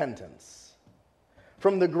for repentance.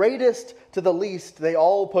 From the greatest to the least, they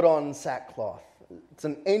all put on sackcloth. It's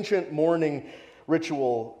an ancient mourning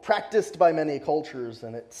ritual practiced by many cultures,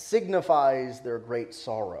 and it signifies their great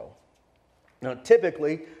sorrow. Now,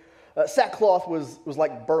 typically, sackcloth was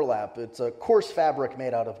like burlap. It's a coarse fabric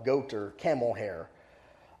made out of goat or camel hair.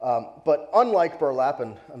 But unlike burlap,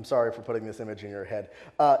 and I'm sorry for putting this image in your head,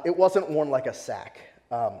 it wasn't worn like a sack.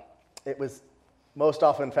 It was most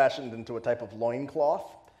often fashioned into a type of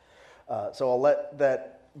loincloth. So I'll let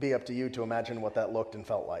that be up to you to imagine what that looked and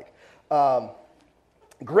felt like.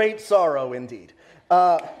 Great sorrow indeed.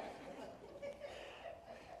 I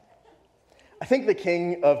think the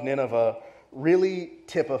king of Nineveh really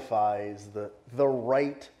typifies the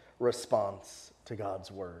right response to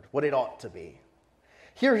God's word, what it ought to be.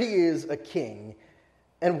 Here he is, a king,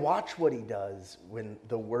 and watch what he does when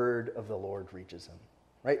the word of the Lord reaches him.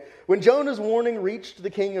 Right? When Jonah's warning reached the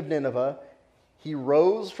king of Nineveh, he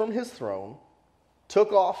rose from his throne,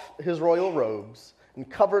 took off his royal robes, and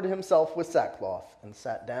covered himself with sackcloth, and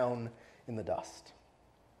sat down in the dust.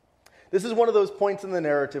 This is one of those points in the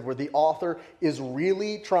narrative where the author is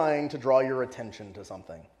really trying to draw your attention to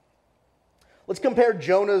something. Let's compare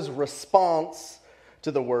Jonah's response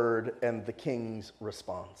to the word and the king's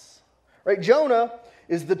response. Right? Jonah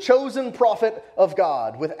is the chosen prophet of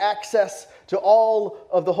God with access to all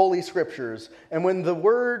of the Holy Scriptures. And when the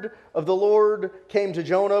word of the Lord came to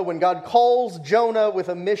Jonah, when God calls Jonah with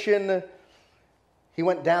a mission, he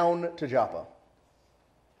went down to Joppa.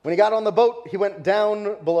 When he got on the boat, he went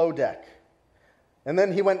down below deck. And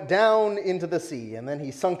then he went down into the sea. And then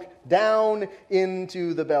he sunk down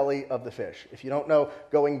into the belly of the fish. If you don't know,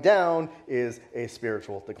 going down is a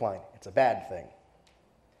spiritual decline. It's a bad thing.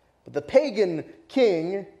 But the pagan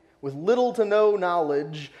king, with little to no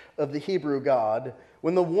knowledge of the Hebrew God,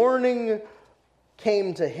 when the warning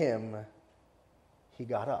came to him, he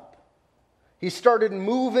got up. He started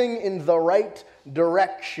moving in the right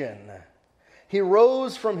direction. He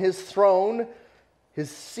rose from his throne,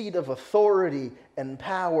 his seat of authority and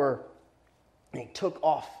power, and he took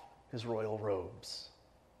off his royal robes.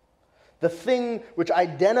 The thing which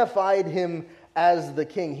identified him as the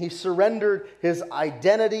king. He surrendered his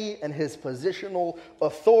identity and his positional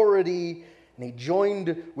authority, and he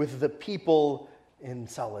joined with the people in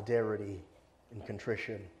solidarity and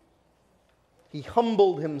contrition. He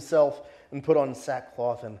humbled himself and put on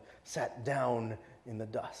sackcloth and sat down in the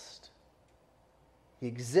dust. He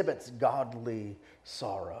exhibits godly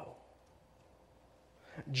sorrow.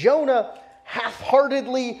 Jonah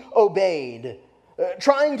half-heartedly obeyed,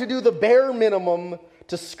 trying to do the bare minimum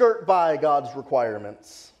to skirt by God's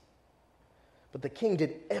requirements. But the king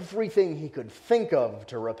did everything he could think of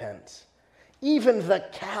to repent. Even the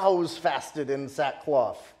cows fasted in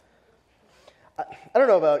sackcloth. I don't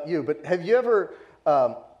know about you, but have you ever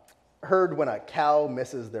heard when a cow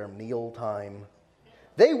misses their meal time?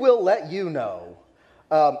 They will let you know.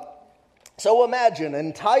 So imagine an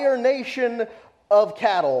entire nation of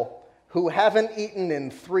cattle who haven't eaten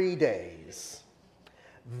in 3 days.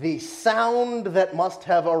 The sound that must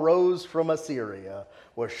have arose from Assyria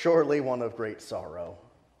was surely one of great sorrow.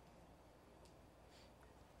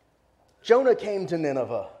 Jonah came to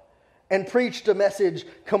Nineveh and preached a message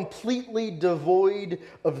completely devoid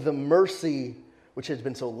of the mercy which has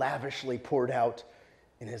been so lavishly poured out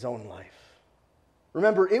in his own life.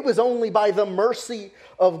 Remember, it was only by the mercy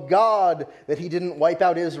of God that he didn't wipe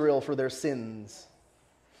out Israel for their sins.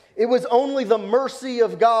 It was only the mercy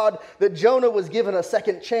of God that Jonah was given a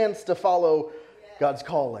second chance to follow God's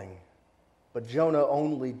calling. But Jonah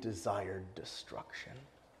only desired destruction.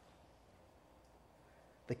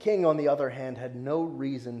 The king, on the other hand, had no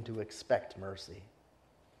reason to expect mercy.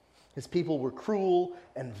 His people were cruel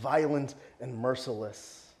and violent and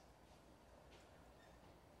merciless.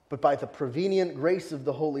 But by the prevenient grace of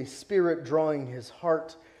the Holy Spirit drawing his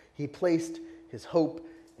heart, he placed his hope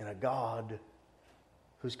in a God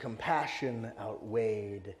whose compassion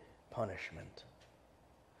outweighed punishment.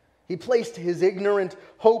 He placed his ignorant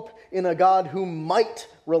hope in a God who might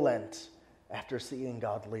relent after seeing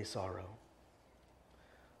godly sorrow.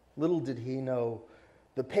 Little did he know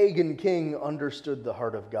The pagan king understood the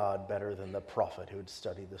heart of God better than the prophet who had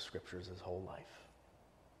studied the scriptures his whole life.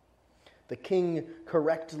 The king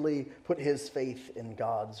correctly put his faith in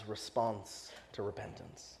God's response to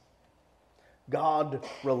repentance. God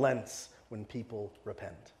relents when people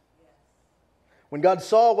repent. When God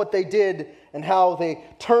saw what they did and how they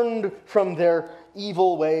turned from their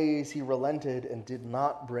evil ways, he relented and did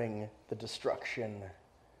not bring the destruction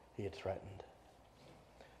he had threatened.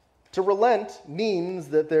 To relent means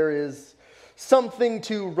that there is something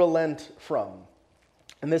to relent from.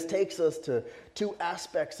 And this takes us to two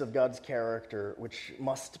aspects of God's character which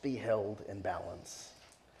must be held in balance: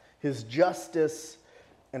 his justice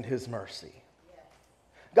and his mercy.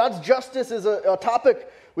 God's justice is a topic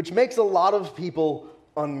which makes a lot of people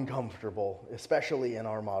uncomfortable, especially in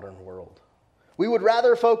our modern world. We would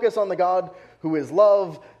rather focus on the God who is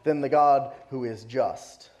love than the God who is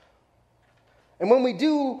just. And when we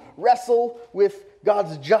do wrestle with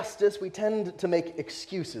God's justice, we tend to make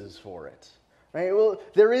excuses for it. Right? Well,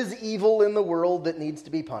 there is evil in the world that needs to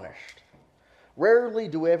be punished. Rarely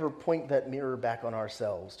do we ever point that mirror back on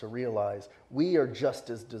ourselves to realize we are just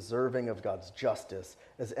as deserving of God's justice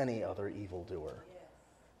as any other evildoer.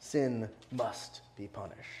 Sin must be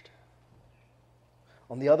punished.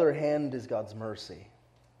 On the other hand is God's mercy.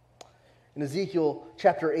 In Ezekiel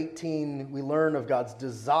chapter 18, we learn of God's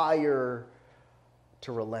desire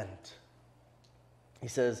to relent. He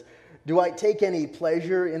says, "Do I take any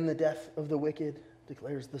pleasure in the death of the wicked?"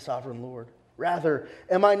 declares the sovereign Lord. "Rather,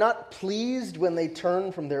 am I not pleased when they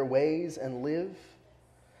turn from their ways and live?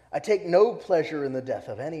 I take no pleasure in the death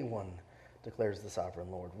of anyone," declares the sovereign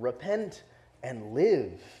Lord. "Repent and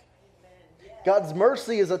live." God's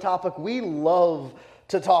mercy is a topic we love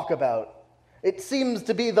to talk about. It seems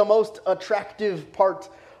to be the most attractive part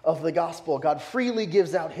of the gospel. God freely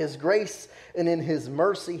gives out his grace, and in his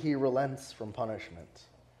mercy he relents from punishment.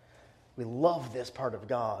 We love this part of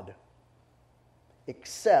God,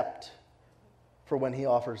 except for when he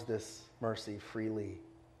offers this mercy freely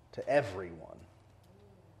to everyone.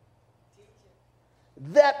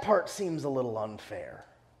 That part seems a little unfair,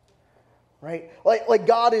 right? Like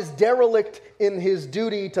God is derelict in his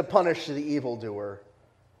duty to punish the evildoer.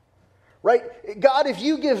 Right? God, if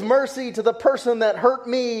you give mercy to the person that hurt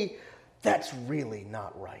me, that's really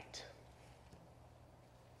not right.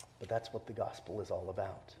 But that's what the gospel is all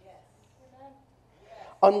about.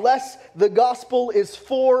 Unless the gospel is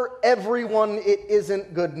for everyone, it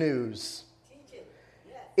isn't good news.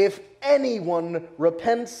 If anyone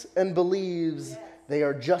repents and believes, they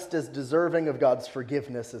are just as deserving of God's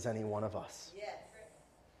forgiveness as any one of us.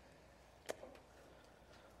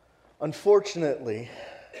 Unfortunately,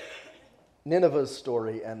 Nineveh's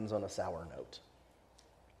story ends on a sour note.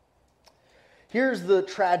 Here's the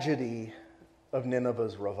tragedy of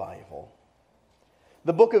Nineveh's revival.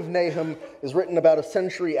 The book of Nahum is written about a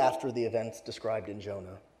century after the events described in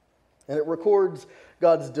Jonah, and it records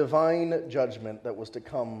God's divine judgment that was to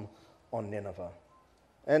come on Nineveh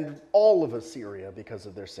and all of Assyria because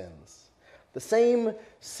of their sins. The same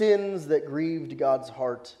sins that grieved God's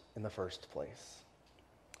heart in the first place.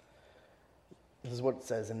 This is what it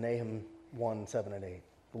says in Nahum 1, 7 and 8.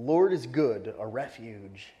 "The Lord is good, a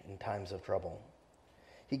refuge in times of trouble.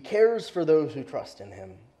 He cares for those who trust in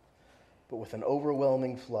him, but with an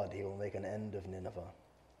overwhelming flood he will make an end of Nineveh.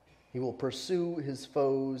 He will pursue his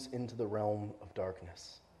foes into the realm of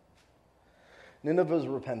darkness." Nineveh's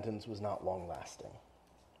repentance was not long-lasting.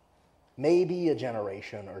 Maybe a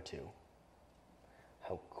generation or two.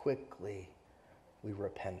 How quickly we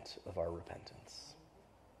repent of our repentance.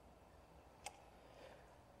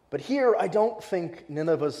 But here, I don't think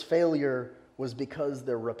Nineveh's failure was because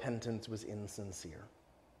their repentance was insincere.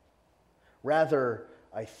 Rather,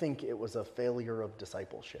 I think it was a failure of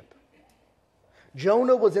discipleship.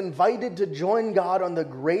 Jonah was invited to join God on the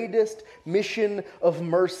greatest mission of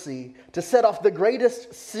mercy, to set off the greatest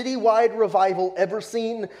citywide revival ever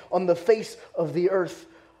seen on the face of the earth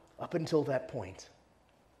up until that point.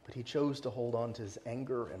 But he chose to hold on to his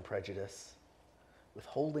anger and prejudice,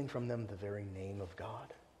 withholding from them the very name of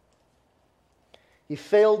God. He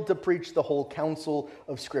failed to preach the whole counsel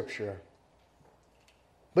of Scripture.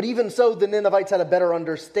 But even so, the Ninevites had a better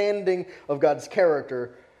understanding of God's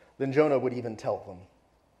character than Jonah would even tell them.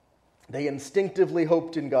 They instinctively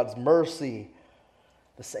hoped in God's mercy,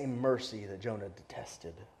 the same mercy that Jonah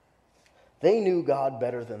detested. They knew God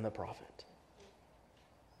better than the prophet.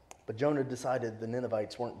 But Jonah decided the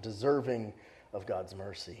Ninevites weren't deserving of God's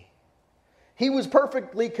mercy. He was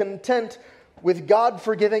perfectly content with God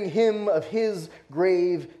forgiving him of his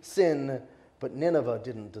grave sin, but Nineveh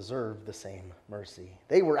didn't deserve the same mercy.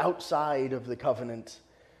 They were outside of the covenant.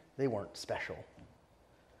 They weren't special.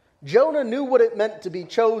 Jonah knew what it meant to be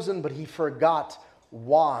chosen, but he forgot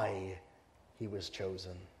why he was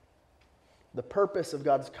chosen. The purpose of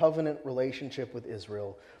God's covenant relationship with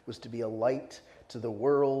Israel was to be a light to the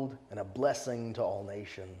world and a blessing to all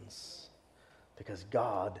nations, because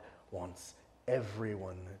God wants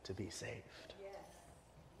everyone to be saved. Yes.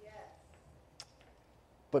 Yes.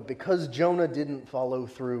 But because Jonah didn't follow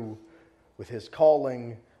through with his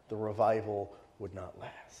calling, the revival would not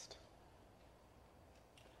last.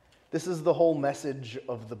 This is the whole message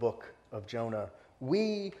of the book of Jonah.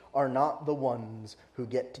 We are not the ones who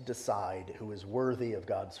get to decide who is worthy of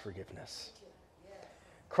God's forgiveness.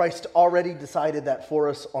 Christ already decided that for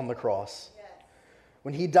us on the cross.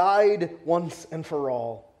 When he died once and for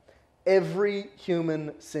all, every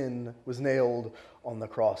human sin was nailed on the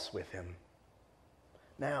cross with him.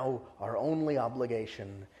 Now, our only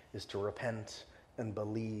obligation is to repent and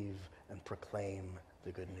believe and proclaim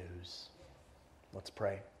the good news. Let's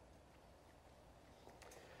pray.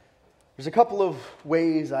 There's a couple of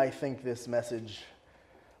ways I think this message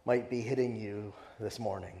might be hitting you this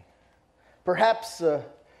morning. Perhaps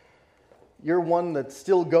you're one that's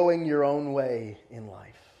still going your own way in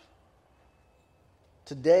life.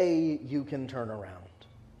 Today, you can turn around.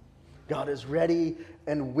 God is ready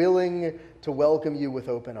and willing to welcome you with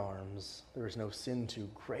open arms. There is no sin too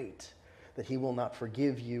great that he will not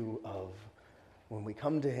forgive you of when we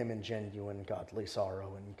come to him in genuine godly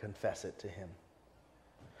sorrow and confess it to him.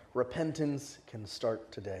 Repentance can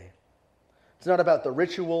start today. It's not about the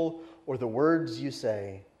ritual or the words you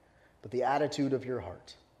say, but the attitude of your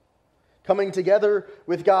heart. Coming together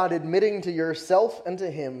with God, admitting to yourself and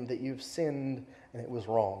to him that you've sinned and it was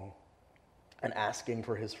wrong, and asking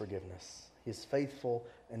for his forgiveness. He's faithful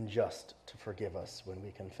and just to forgive us when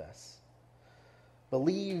we confess.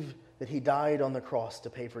 Believe that he died on the cross to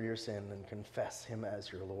pay for your sin and confess him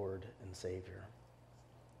as your Lord and Savior.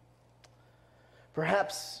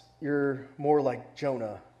 Perhaps you're more like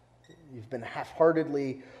Jonah. You've been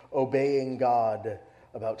half-heartedly obeying God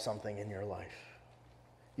about something in your life.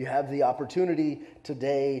 You have the opportunity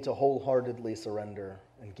today to wholeheartedly surrender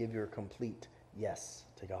and give your complete yes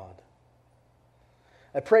to God.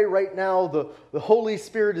 I pray right now the Holy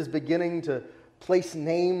Spirit is beginning to place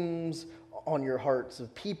names on your hearts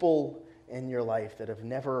of people in your life that have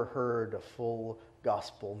never heard a full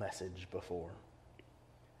gospel message before.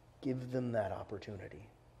 Give them that opportunity.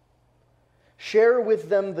 Share with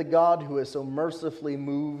them the God who has so mercifully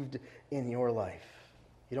moved in your life.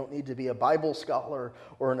 You don't need to be a Bible scholar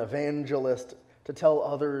or an evangelist to tell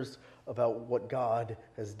others about what God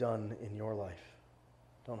has done in your life.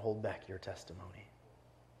 Don't hold back your testimony.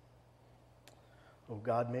 Oh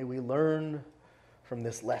God, may we learn from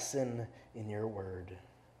this lesson in your word.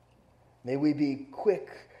 May we be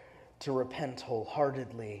quick to repent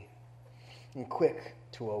wholeheartedly and quick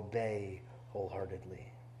to obey wholeheartedly.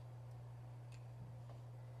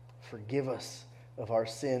 Forgive us of our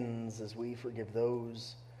sins as we forgive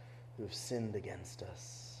those who have sinned against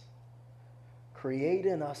us. Create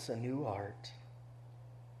in us a new heart.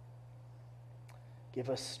 Give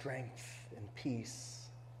us strength and peace.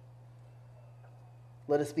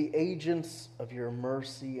 Let us be agents of your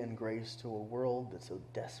mercy and grace to a world that so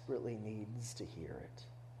desperately needs to hear it.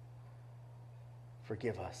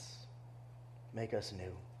 Forgive us. Make us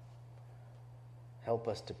new. Help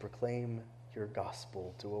us to proclaim your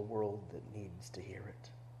gospel to a world that needs to hear it.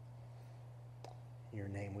 In your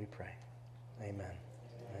name we pray. Amen.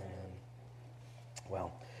 Amen.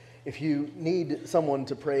 Well, if you need someone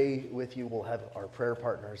to pray with you, we'll have our prayer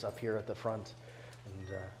partners up here at the front.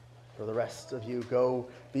 And for the rest of you, go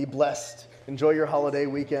be blessed. Enjoy your holiday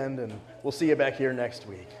weekend, and we'll see you back here next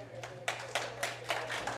week.